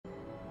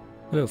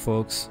Hello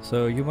folks,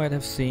 so you might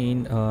have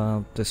seen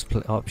this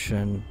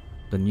option,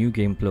 the new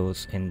game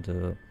plus in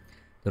the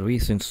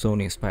recent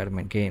Sony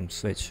Spider-Man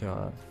games, which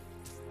are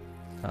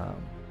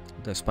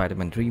the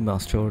Spider-Man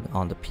Remastered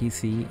on the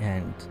PC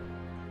and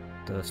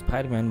the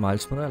Spider-Man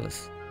Miles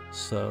Morales.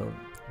 So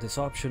this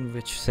option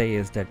which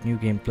says that new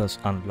game plus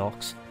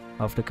unlocks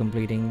after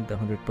completing the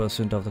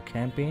 100% of the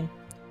campaign,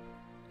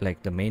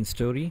 like the main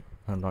story,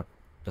 not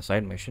the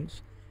side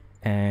missions,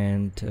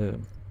 and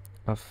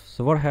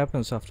so what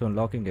happens after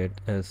unlocking it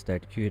is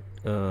that you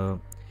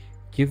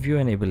give you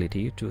an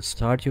ability to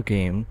start your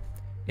game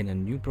in a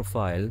new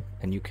profile,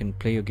 and you can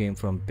play your game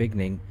from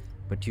beginning,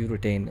 but you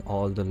retain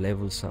all the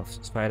levels of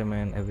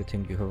Spider-Man,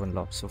 everything you have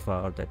unlocked so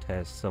far that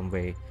has some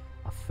way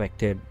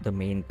affected the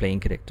main playing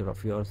character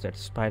of yours,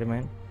 that's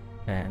Spider-Man,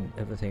 and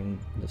everything,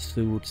 the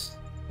suits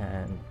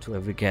and to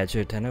every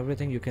gadget and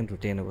everything you can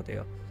retain over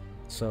there.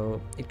 So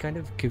it kind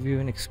of gives you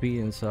an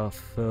experience of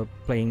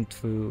playing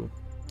through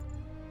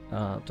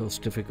those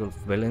difficult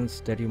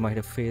villains that you might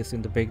have faced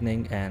in the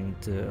beginning, and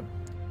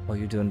or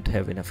you don't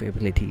have enough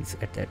abilities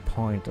at that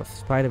point of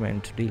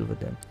Spider-Man to deal with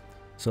them.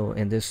 So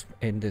in this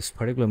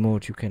particular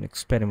mode you can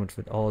experiment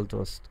with all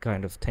those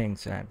kind of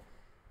things, and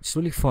it's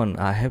really fun.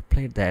 I have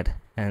played that,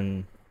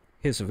 and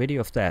here's a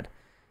video of that.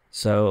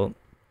 So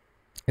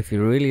if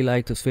you really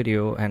like this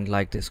video and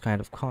like this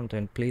kind of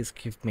content, please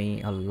give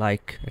me a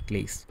like at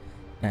least,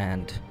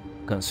 and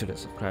consider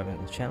subscribing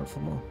to the channel for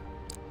more.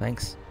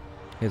 Thanks.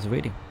 Here's the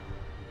video.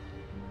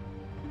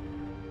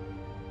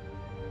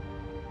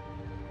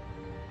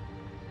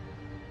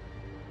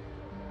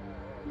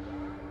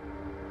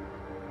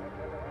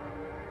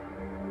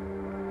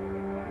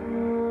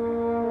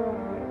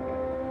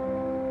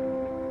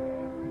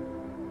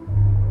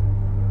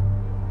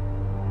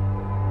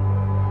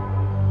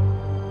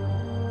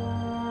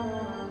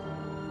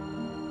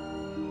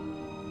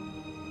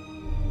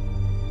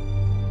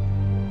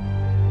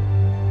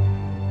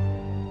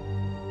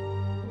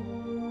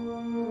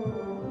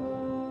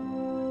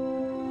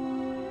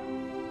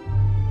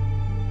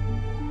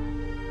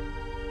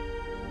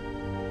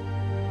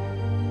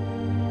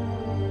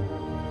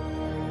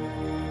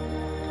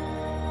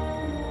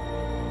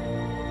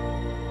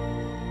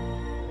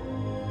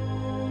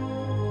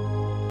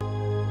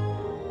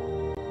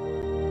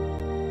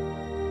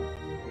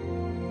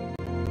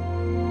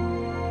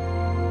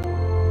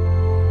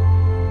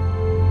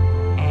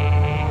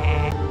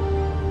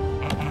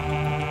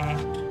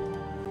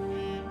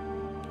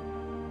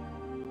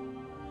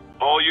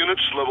 All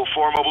units, level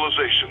 4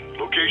 mobilization.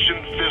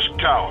 Location, Fisk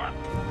Tower.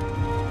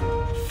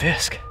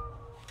 Fisk?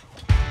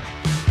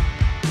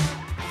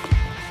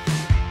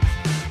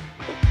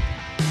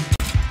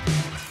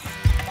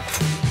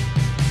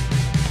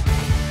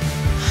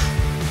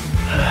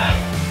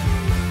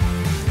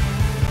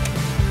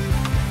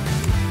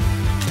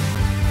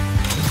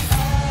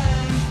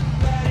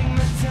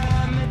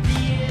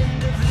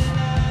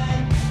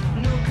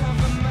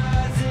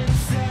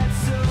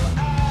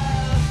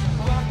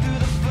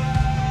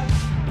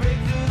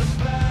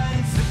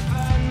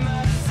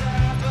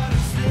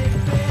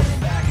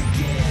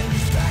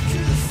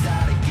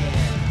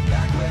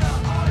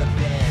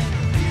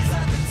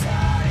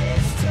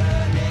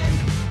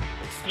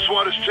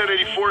 SWAT is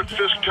 1084 at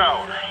Fisk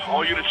Tower.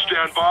 All units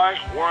stand by.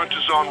 Warrant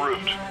is en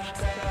route.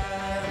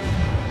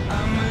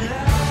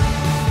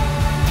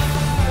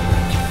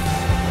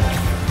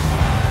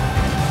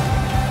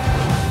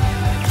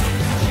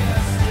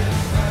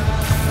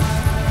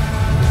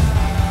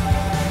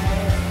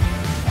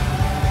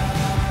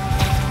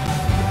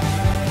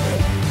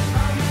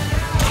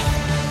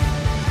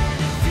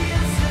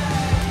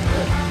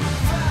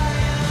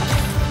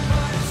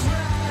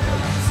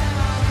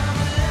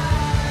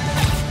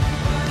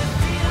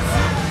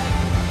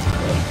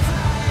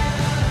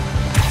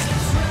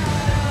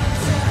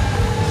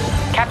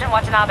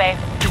 Watanabe.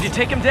 Did you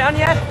take him down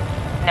yet?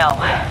 No.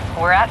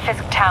 We're at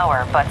Fisk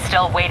Tower, but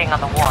still waiting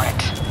on the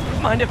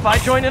warrant. Mind if I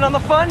join in on the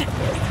fun?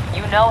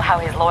 You know how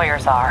his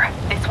lawyers are.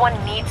 This one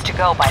needs to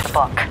go by the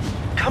book.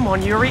 Come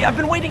on, Yuri. I've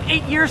been waiting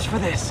 8 years for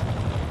this.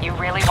 You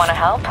really want to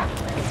help?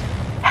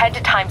 Head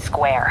to Times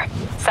Square.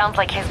 Sounds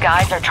like his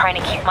guys are trying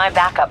to keep my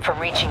backup from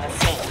reaching the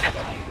scene.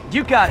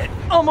 You got it.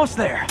 Almost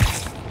there.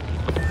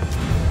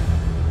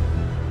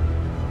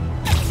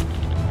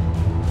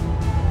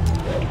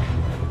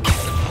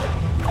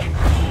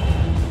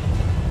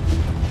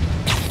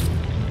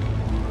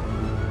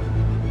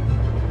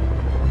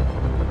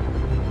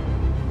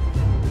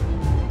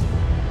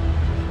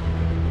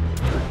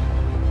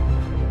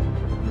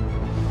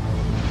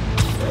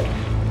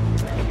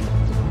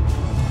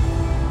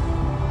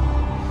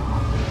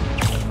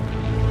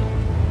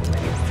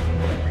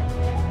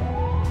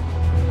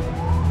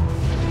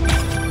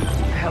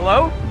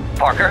 Hello?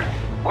 Parker,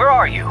 where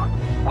are you?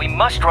 We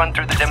must run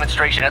through the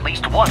demonstration at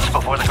least once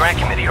before the grant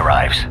committee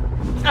arrives.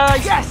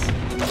 Yes.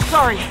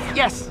 Sorry,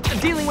 yes.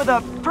 Dealing with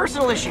a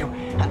personal issue.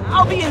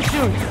 I'll be in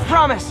soon,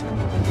 promise.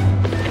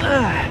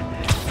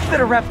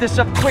 Better wrap this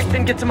up quick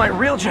than get to my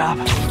real job.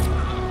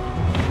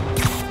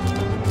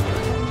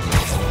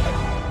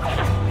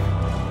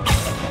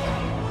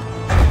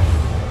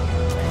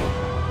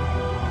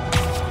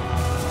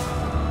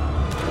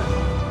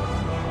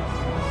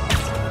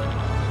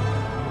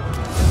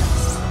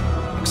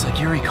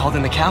 called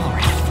in the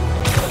cavalry.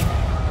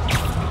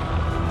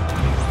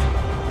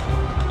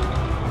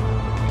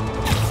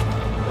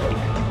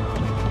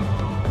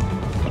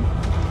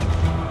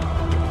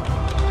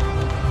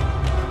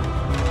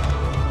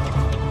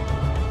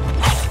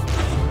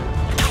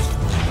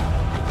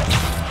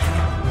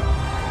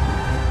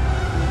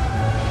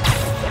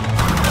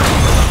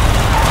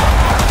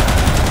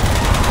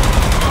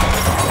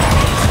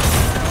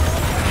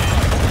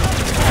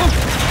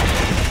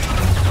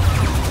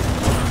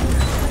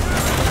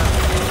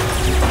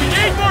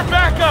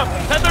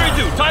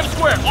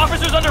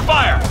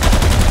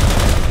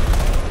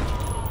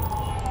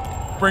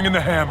 Bring in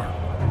the hammer.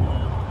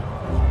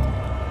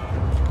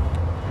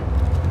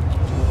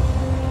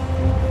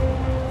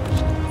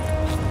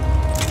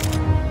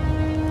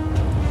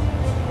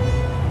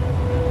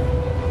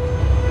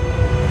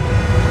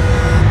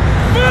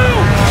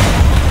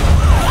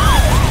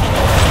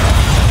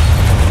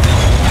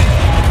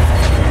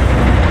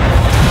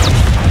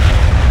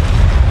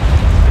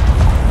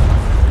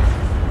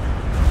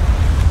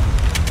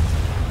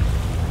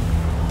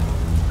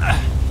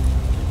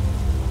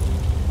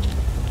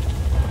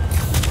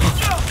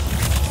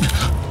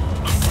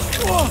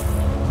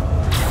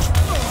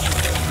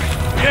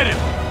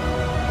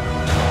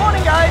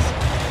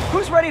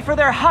 For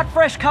their hot,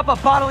 fresh cup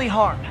of bodily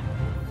harm.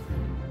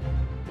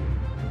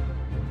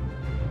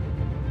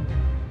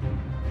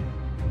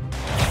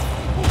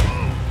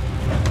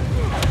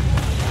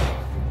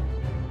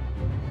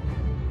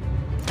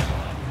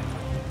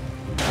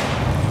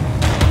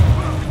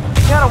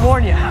 Gotta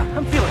warn ya,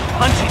 I'm feeling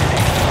punchy today.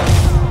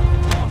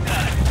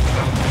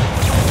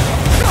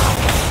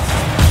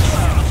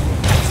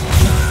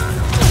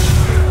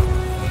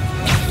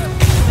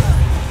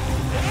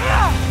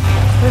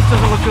 This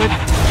doesn't look good.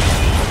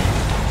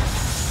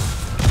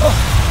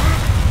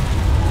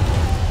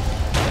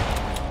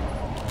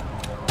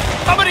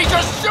 Somebody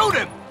just shoot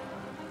him!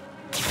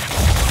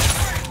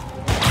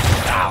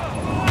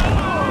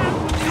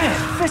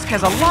 Man, Fisk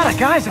has a lot of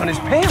guys on his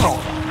payroll.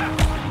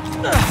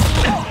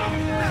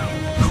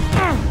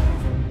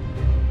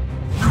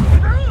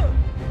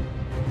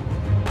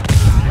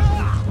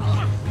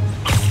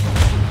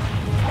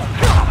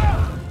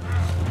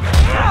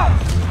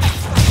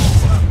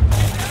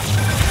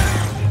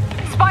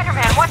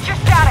 Spider-Man, what's your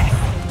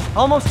status?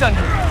 Almost done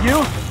here.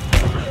 You?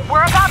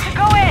 We're about to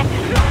go in.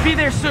 Be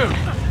there soon.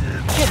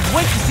 Can't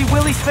wait to see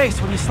Willie's face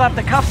when you slap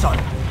the cuffs on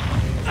him.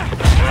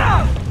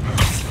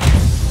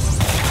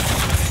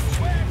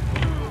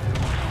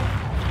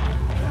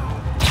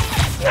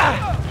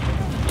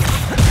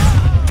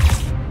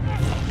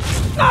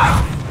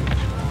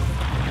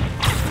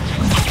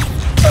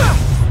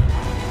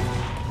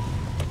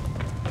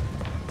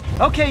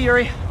 Okay,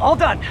 Yuri, all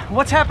done.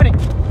 What's happening?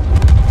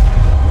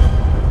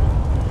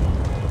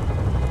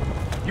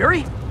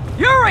 Yuri?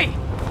 Yuri!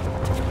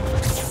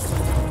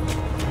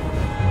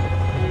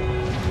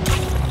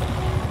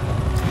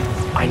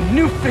 I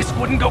knew Fisk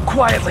wouldn't go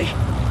quietly.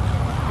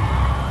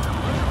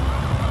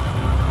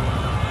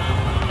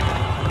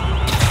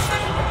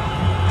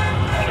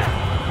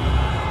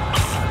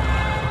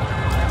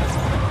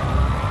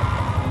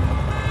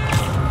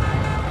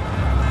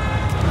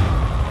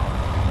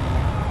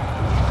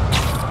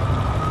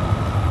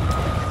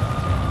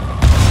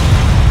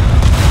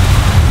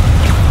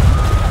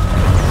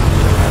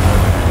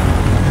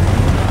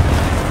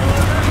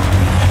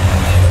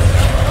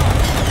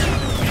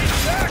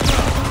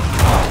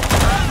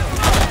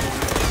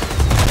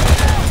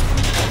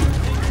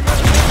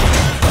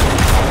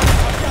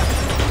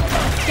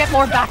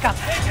 More backup.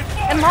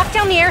 And lock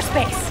down the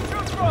airspace.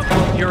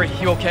 Yuri,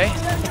 you okay?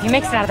 If he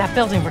makes it out of that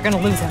building, we're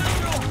gonna lose him.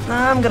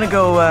 I'm gonna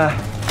go,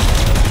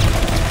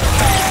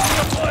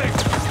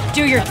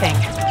 Do your thing.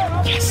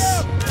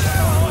 Yes!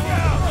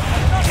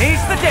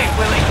 Seize the day,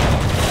 Willie!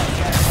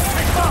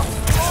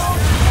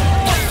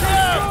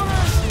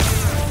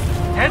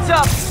 Heads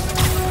up!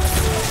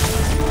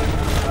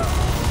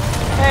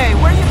 Hey,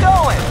 where you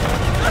going?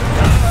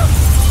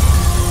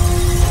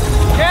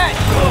 Catch!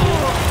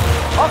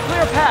 I'll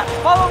clear a path.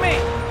 Follow me!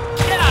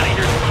 Get out of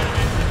here!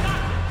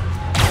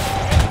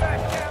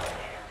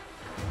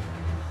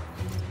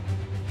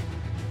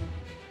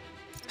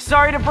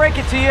 Sorry to break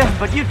it to you,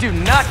 but you do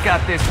not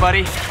got this,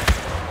 buddy. What's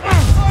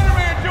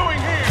Spider-Man doing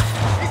here?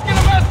 He's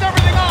gonna mess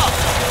everything up!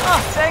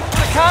 Oh, thanks for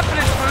the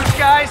confidence boost,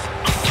 guys.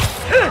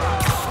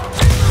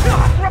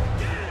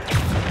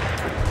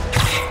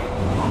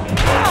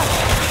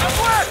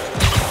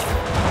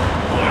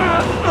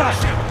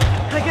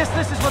 I guess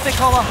this is what they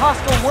call a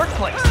hostile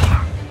workplace.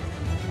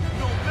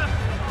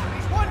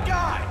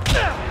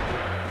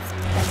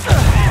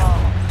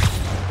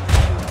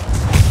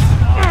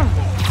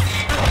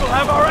 We'll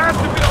have our ass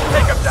if we don't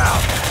take him down!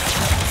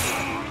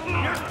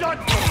 You're done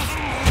for!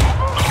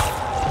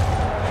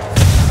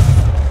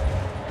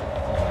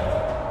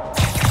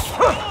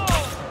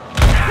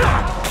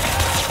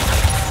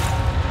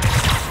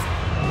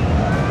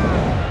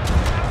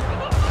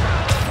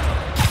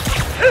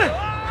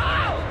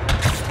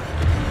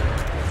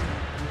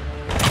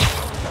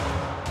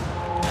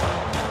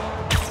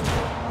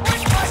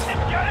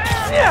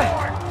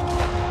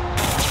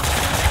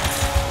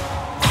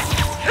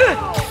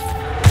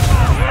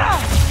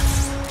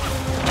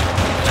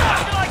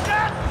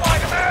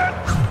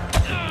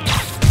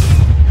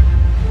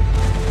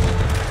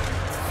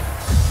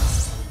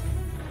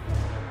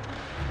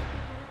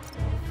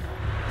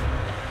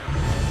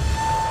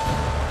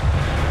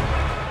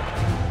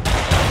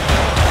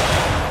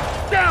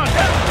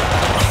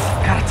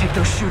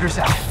 take those shooters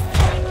out.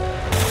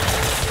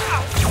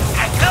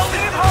 Tell me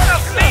how to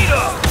beat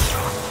him!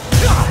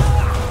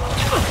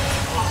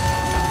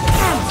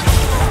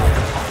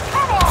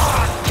 Come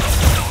on!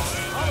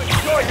 I'll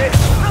enjoy this!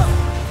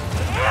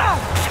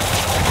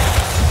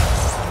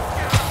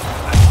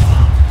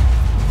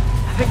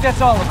 I think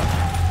that's all of them.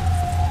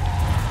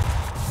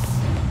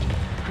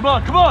 Come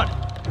on, come on!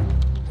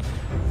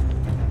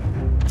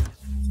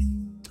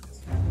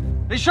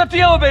 They shut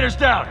the elevators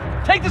down!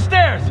 Take the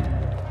stairs!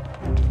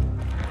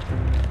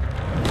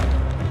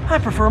 I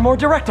prefer a more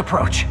direct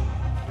approach.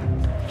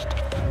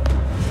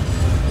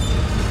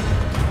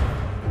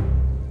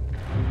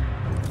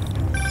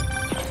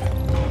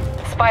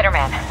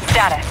 Spider-Man,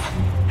 status.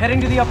 Heading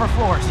to the upper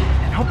floors,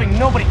 and hoping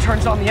nobody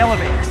turns on the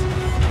elevators.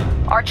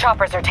 Our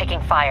choppers are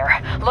taking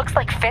fire. Looks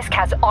like Fisk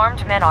has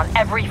armed men on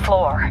every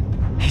floor.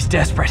 He's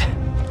desperate.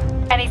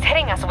 And he's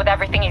hitting us with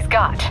everything he's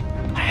got.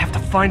 I have to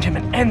find him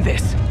and end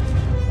this.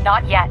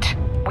 Not yet.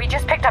 We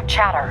just picked up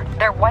chatter.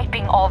 They're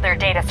wiping all their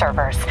data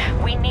servers.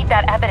 We need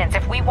that evidence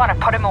if we want to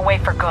put him away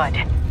for good.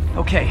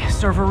 Okay,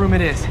 server room it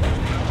is.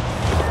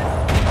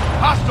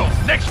 Hostiles,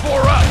 next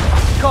floor up!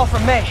 Call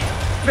from May.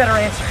 Better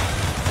answer.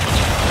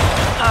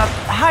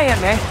 Hi,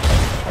 Aunt May.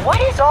 What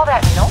is all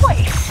that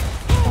noise?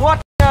 What,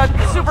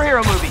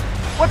 superhero movie?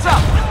 What's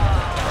up?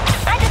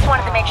 I just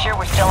wanted to make sure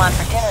we're still on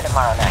for dinner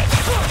tomorrow night.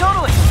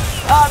 Totally.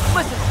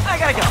 Listen, I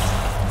gotta go.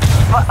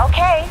 Well,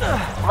 okay.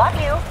 Love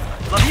you.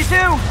 Love you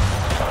too.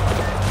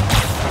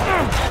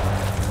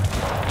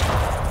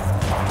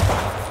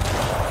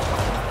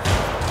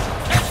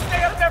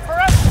 Stay up there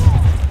forever!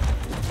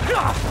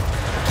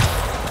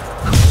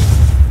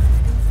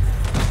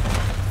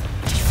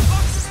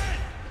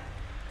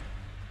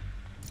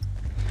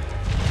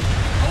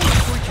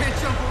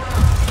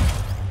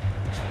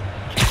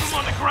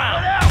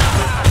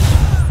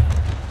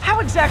 How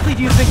exactly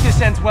do you think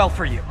this ends well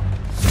for you?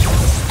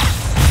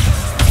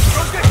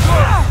 Don't get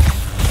close!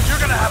 You're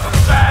gonna have a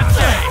bad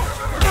day!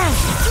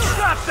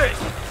 Stop this!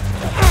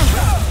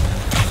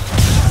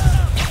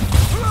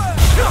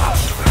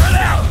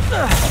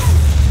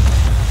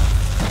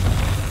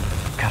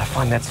 Gotta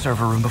find that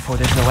server room before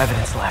there's no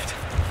evidence left.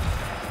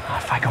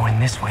 If I go in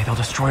this way, they'll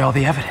destroy all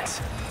the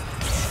evidence.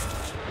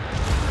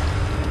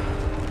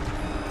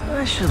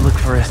 I should look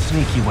for a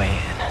sneaky way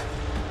in.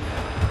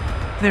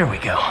 There we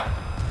go.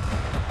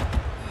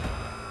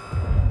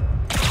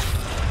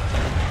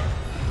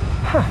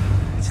 Huh.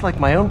 It's like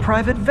my own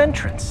private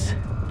ventrance.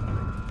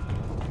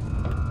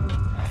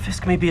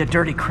 Fisk may be a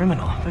dirty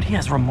criminal, but he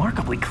has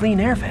remarkably clean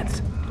air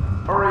vents.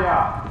 Hurry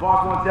up.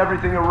 Boss wants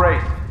everything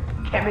erased.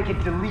 Can't make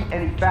it delete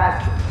any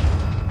faster.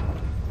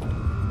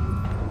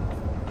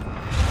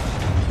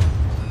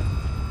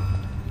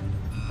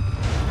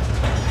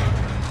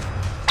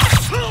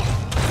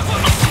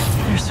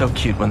 They're so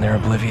cute when they're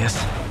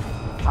oblivious.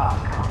 Ah,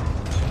 come on.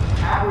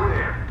 Halfway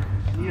there.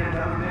 Need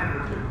another minute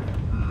or two.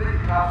 Think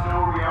the cops know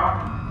where we are?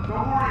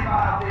 Don't worry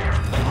about out there.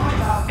 Worry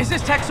about... Is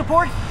this tech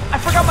support? I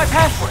forgot my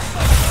password.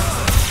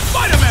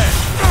 Spider-Man!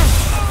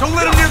 Don't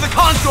let him near the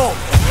console!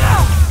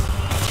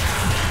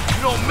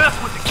 You don't mess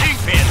with the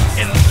Kingpin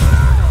and...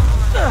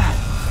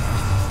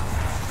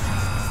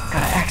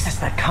 Gotta access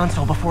that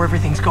console before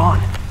everything's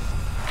gone.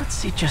 Let's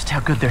see just how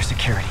good their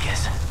security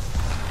is.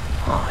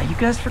 Aw, you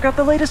guys forgot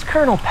the latest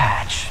kernel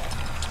patch.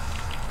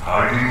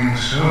 Hiding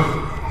so...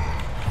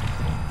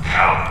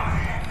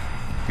 cowardly.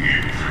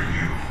 Even for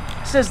you.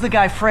 Says the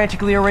guy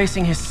frantically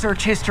erasing his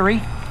search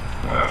history.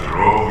 After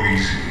all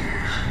these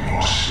years,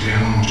 you're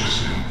still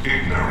just an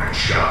ignorant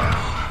child.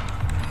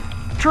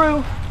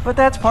 True, but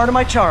that's part of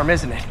my charm,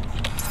 isn't it?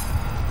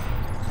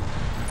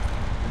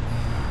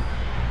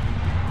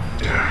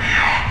 Damn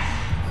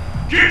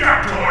you. Get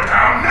that door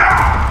down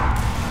now!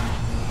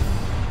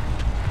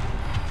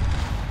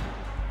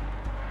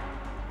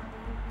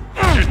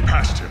 Get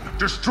past him.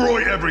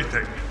 Destroy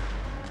everything.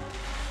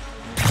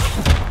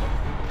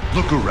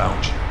 Look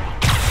around you.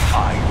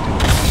 I do.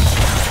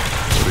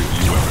 What have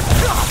you ever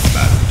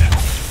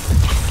mattered?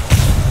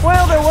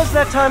 Well, there was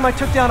that time I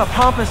took down a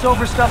pompous,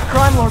 overstuffed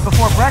crime lord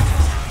before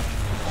breakfast.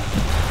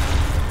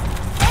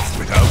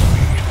 Without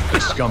me, the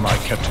scum I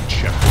kept in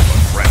check will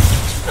unravel.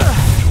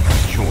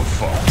 Your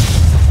fault.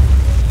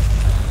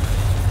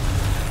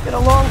 Been a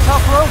long,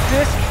 tough road,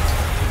 Fisk.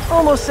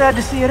 Almost sad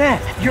to see it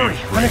end. Yuri,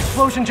 an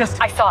explosion just...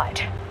 I saw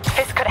it.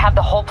 Fisk could have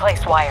the whole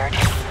place wired.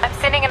 I'm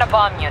sending in a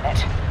bomb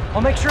unit.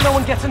 I'll make sure no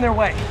one gets in their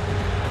way.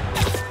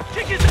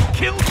 Chickens and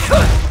kill you!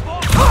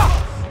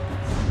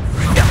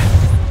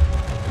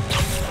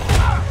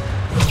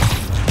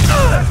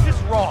 That's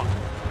just wrong.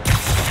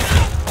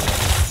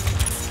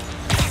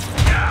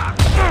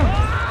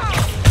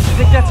 I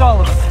think that's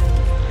all of them.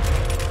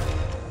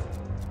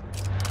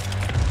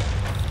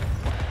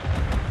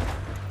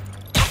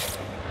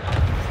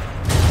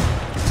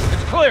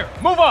 It's clear!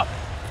 Move up!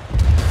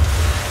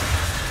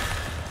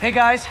 Hey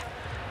guys,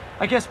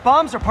 I guess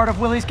bombs are part of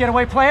Willie's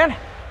getaway plan?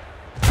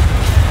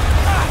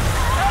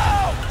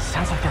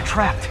 Sounds like they're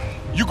trapped.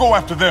 You go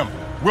after them.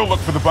 We'll look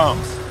for the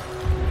bombs.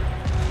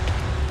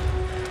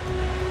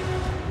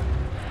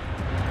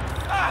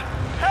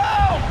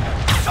 Help!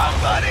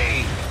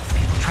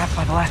 shocked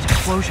by the last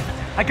explosion.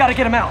 I gotta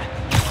get him out.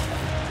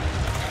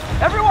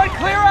 Everyone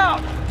clear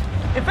out!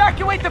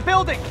 Evacuate the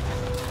building!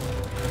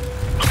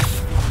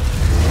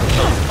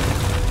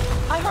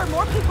 I heard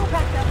more people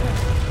back that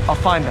way. I'll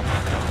find them.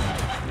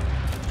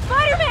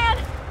 Spider-Man!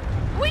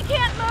 We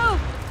can't move!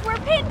 We're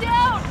pinned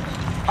down!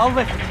 I'll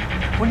lift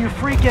it. When you're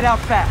free, get out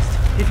fast.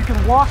 If you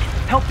can walk,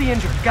 help the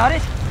injured. Got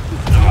it?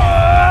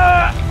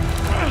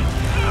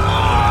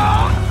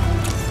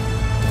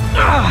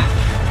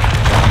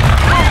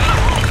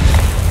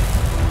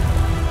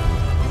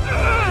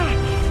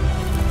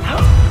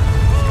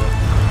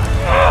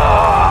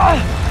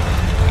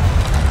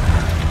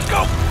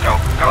 Go, go,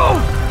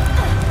 go!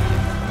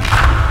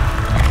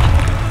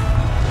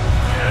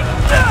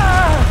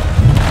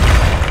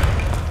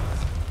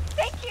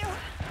 Thank you!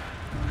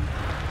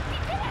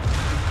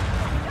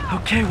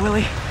 Okay,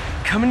 Willie.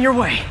 Coming your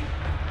way.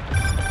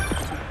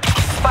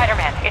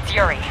 Spider-Man, it's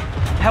Yuri.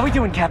 How we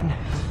doing, Captain?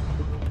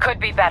 Could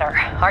be better.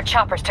 Our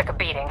choppers took a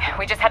beating.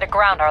 We just had to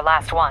ground our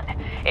last one.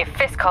 If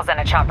Fisk calls in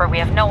a chopper, we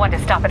have no one to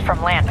stop it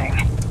from landing.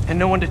 And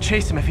no one to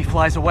chase him if he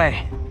flies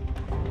away.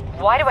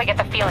 Why do I get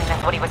the feeling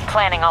that's what he was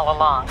planning all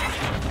along?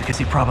 Because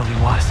he probably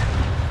was.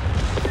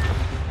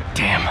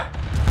 Damn.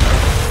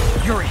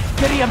 Yuri,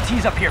 get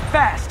EMTs up here,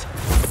 fast!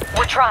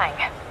 We're trying.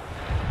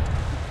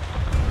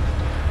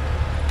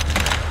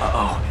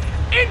 Uh-oh.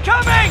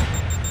 Incoming!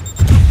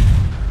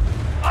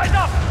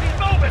 Enough! He's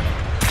moving!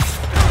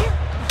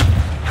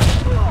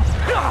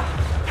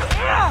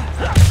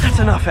 That's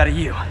enough out of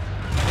you.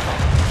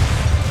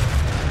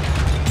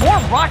 More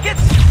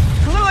rockets?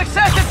 It's a little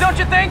excessive, don't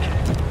you think?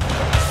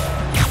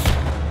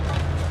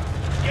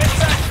 Get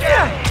back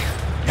there!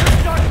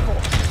 You're done for!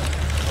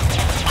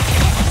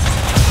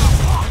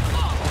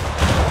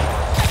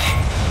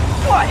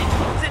 What?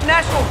 Is it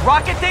National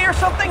Rocket Day or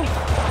something?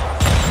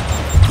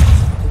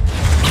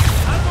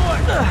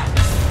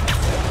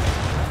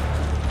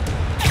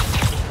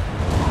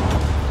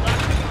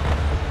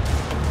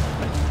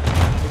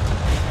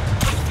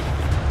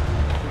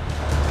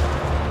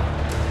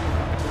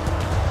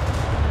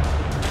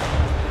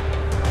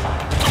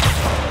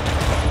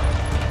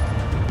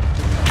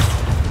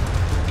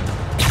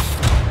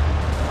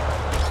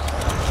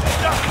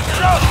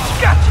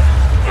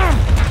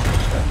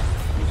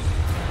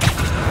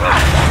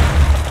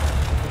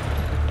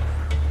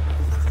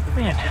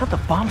 Man, how'd the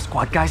bomb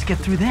squad guys get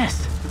through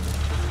this?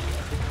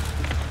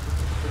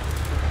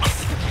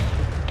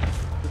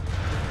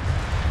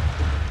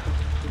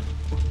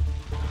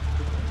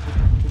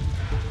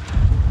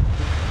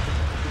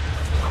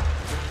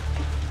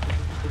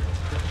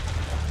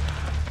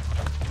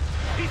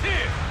 He's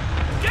here!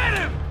 Get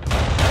him!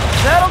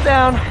 Settle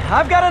down.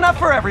 I've got enough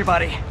for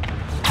everybody.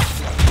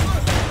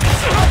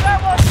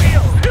 That one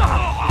feel!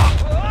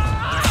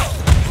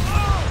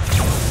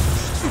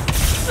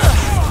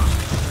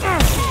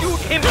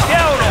 Shoot him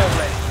down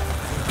already!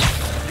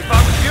 If I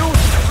was you,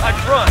 I'd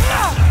run.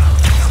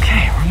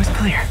 Okay, room is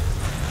clear.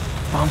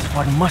 Bomb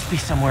squad must be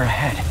somewhere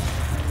ahead.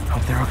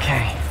 Hope they're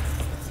okay.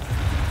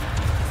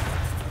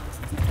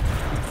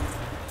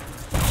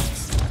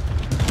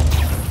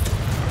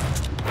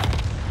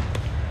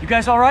 You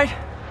guys all right?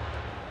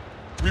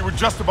 We were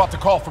just about to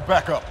call for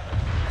backup.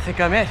 I think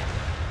I'm it.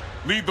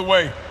 Lead the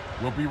way.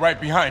 We'll be right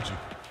behind you.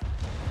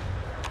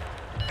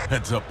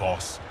 Heads up,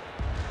 boss.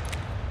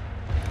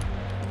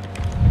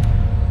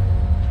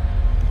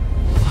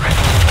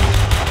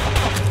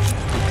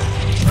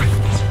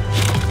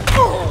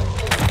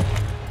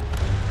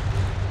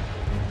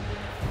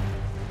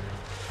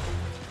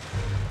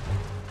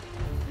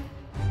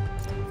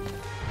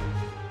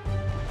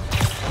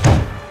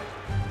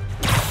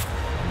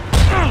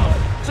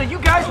 So you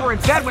guys were in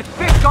bed with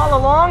Fisk all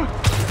along?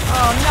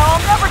 Oh no, I'll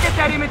never get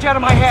that image out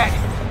of my head!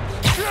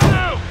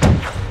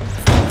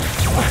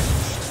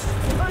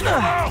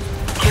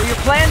 So your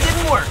plan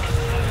didn't work.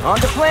 On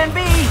to plan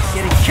B,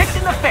 getting kicked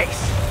in the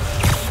face.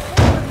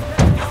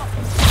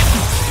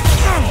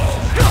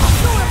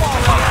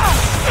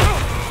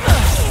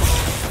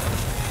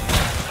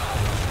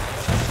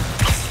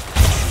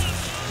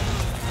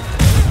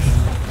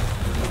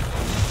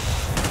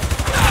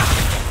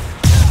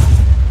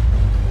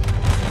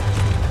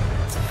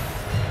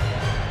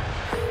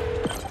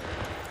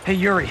 Hey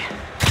Yuri,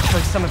 looks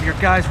like some of your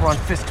guys were on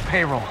Fisk's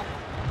payroll.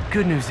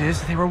 Good news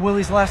is, they were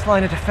Willie's last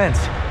line of defense.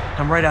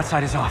 I'm right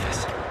outside his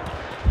office.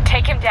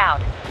 Take him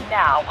down,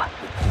 now.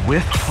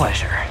 With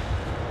pleasure.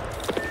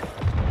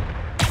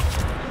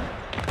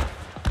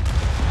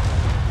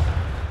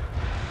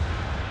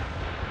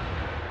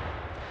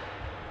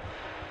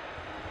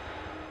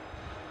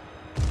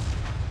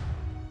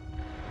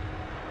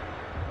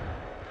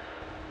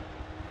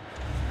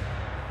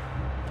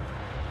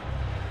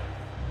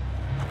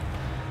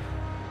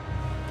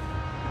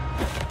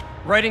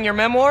 Writing your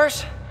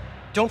memoirs?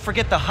 Don't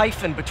forget the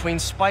hyphen between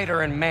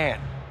Spider and Man.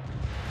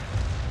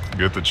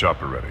 Get the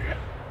chopper ready.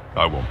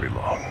 I won't be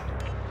long.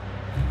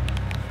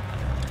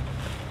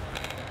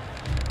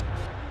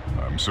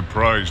 I'm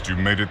surprised you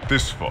made it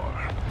this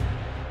far.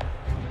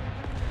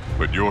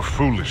 But your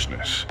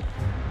foolishness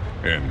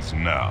ends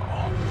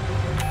now.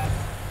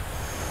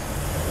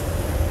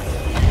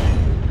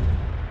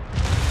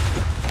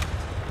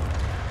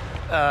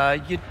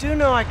 You do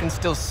know I can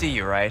still see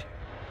you, right?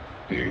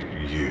 8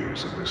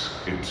 years of this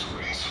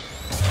insolence.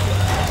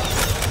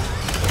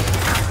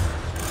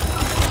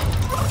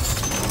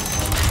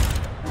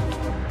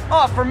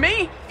 Oh, for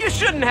me? You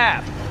shouldn't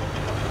have!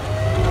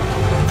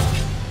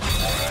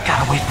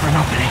 Gotta wait for an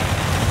opening.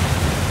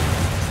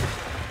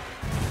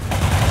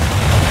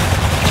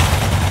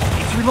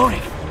 He's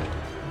reloading.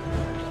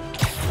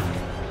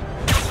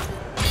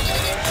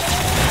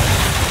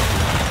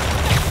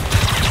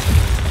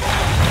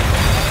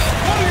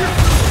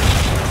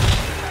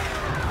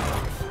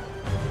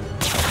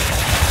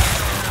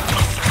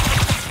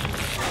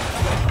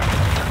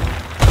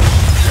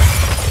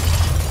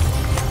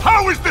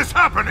 How is this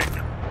happening?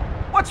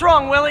 What's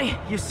wrong, Willie?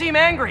 You seem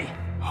angry.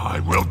 I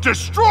will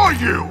destroy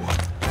you!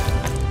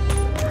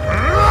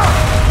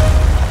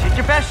 Take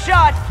your best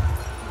shot.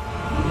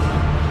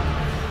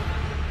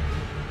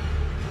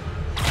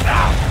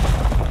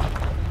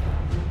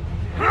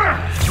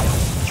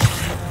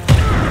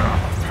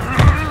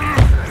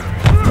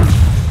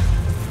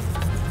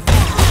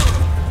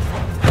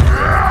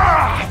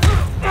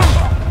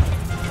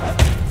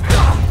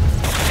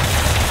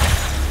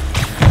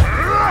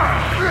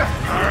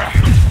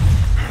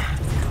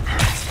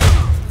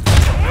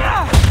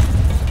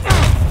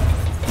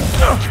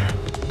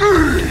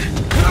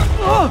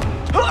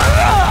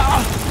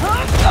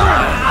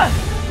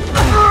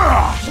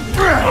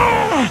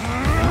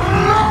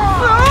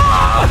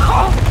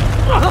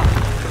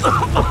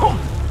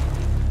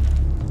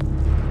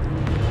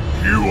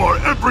 You are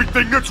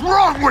everything that's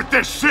wrong with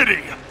this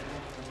city!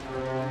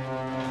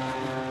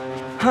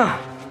 Huh.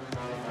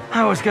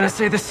 I was gonna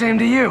say the same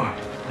to you.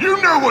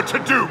 You know what to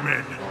do,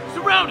 men!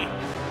 Surrounding!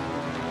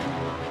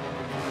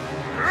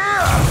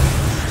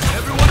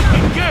 Everyone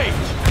engage!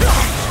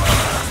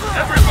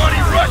 Everybody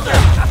rush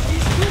it!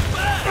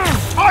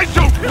 I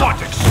don't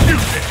want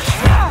excuses!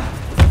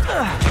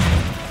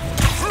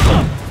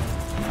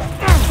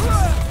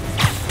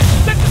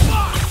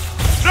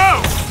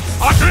 No!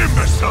 Us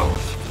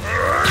imbeciles!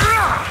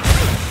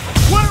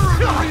 Where are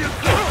the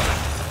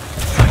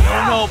reinforcements? I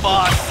don't know,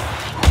 boss.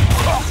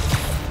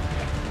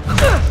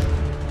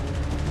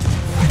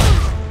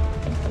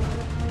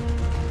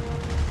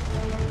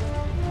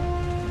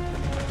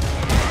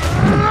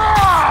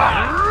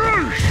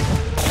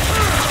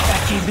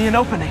 That gave me an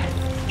opening.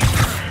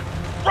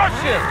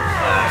 Rush him!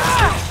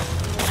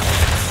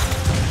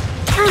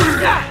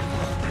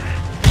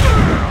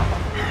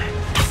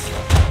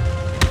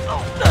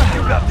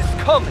 You got this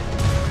coming.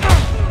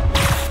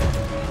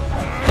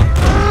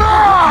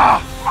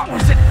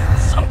 Was it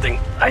something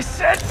I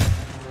said?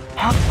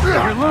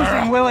 You're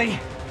losing, Willie.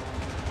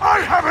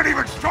 I haven't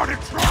even started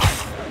trying!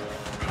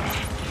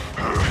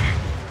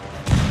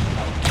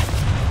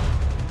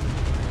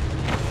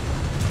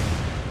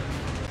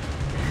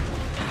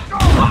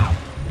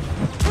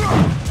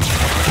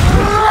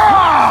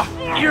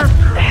 Your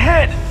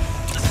head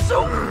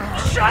so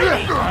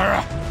shiny.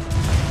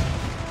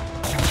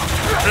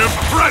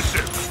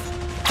 Impressive!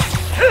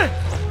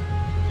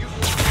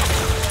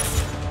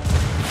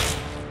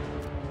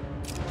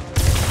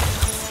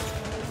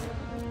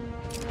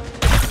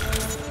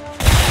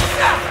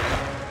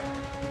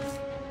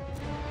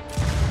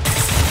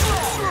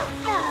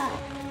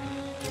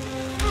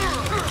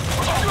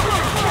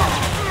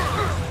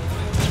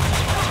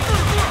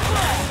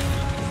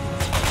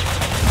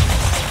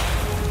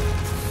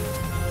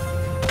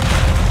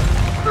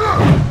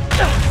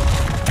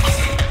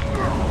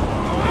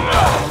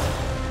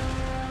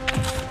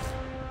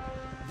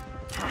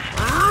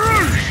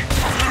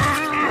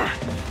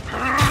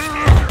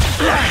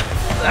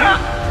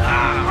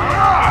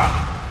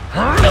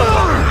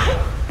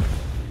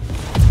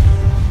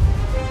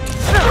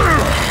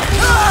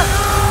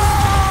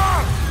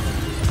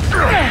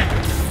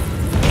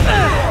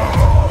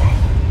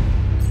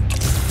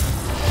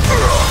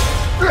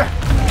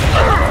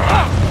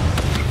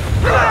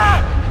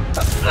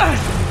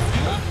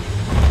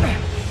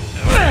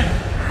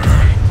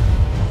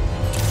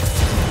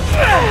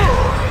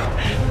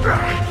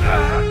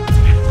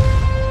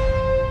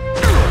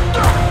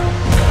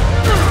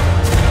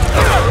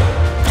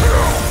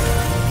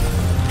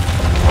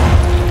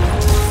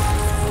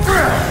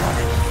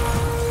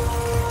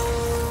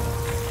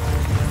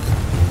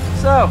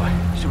 So,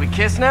 should we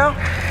kiss now?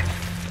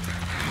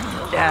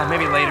 Yeah,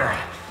 maybe later.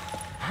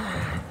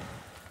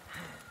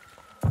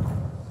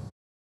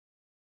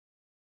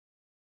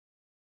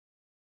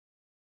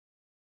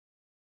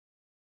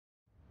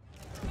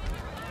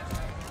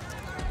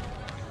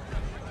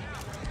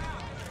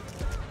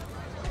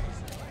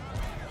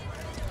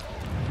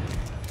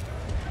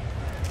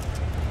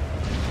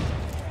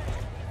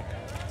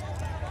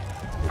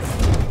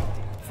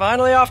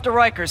 Finally off to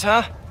Rikers,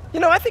 huh?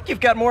 You know, I think you've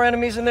got more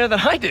enemies in there than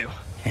I do.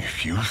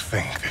 If you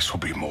think this will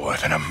be more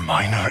than a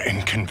minor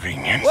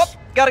inconvenience... Whoop,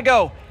 gotta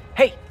go.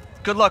 Hey,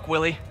 good luck,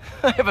 Willie.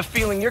 I have a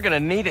feeling you're gonna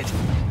need it.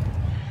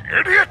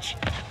 Idiot!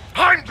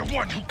 I'm the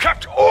one who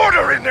kept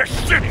order in this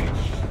city!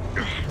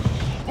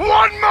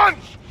 1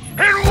 month!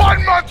 In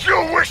 1 month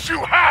you'll wish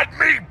you had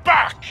me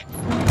back!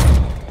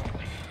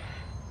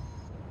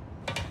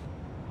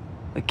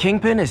 The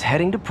Kingpin is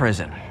heading to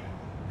prison.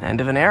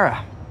 End of an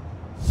era.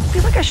 I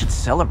feel like I should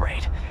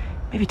celebrate.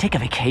 Maybe take a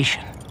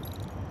vacation.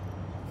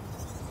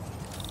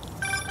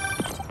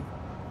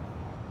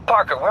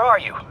 Parker, where are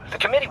you? The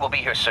committee will be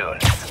here soon.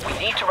 We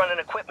need to run an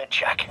equipment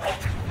check.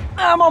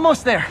 I'm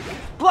almost there.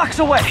 Blocks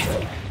away.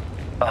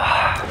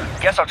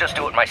 Guess I'll just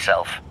do it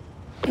myself.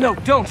 No,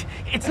 don't.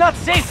 It's not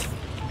safe.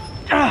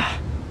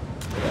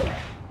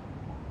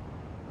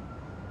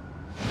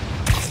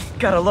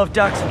 Gotta love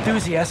Doc's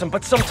enthusiasm,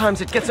 but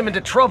sometimes it gets him into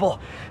trouble.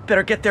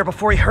 Better get there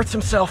before he hurts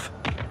himself.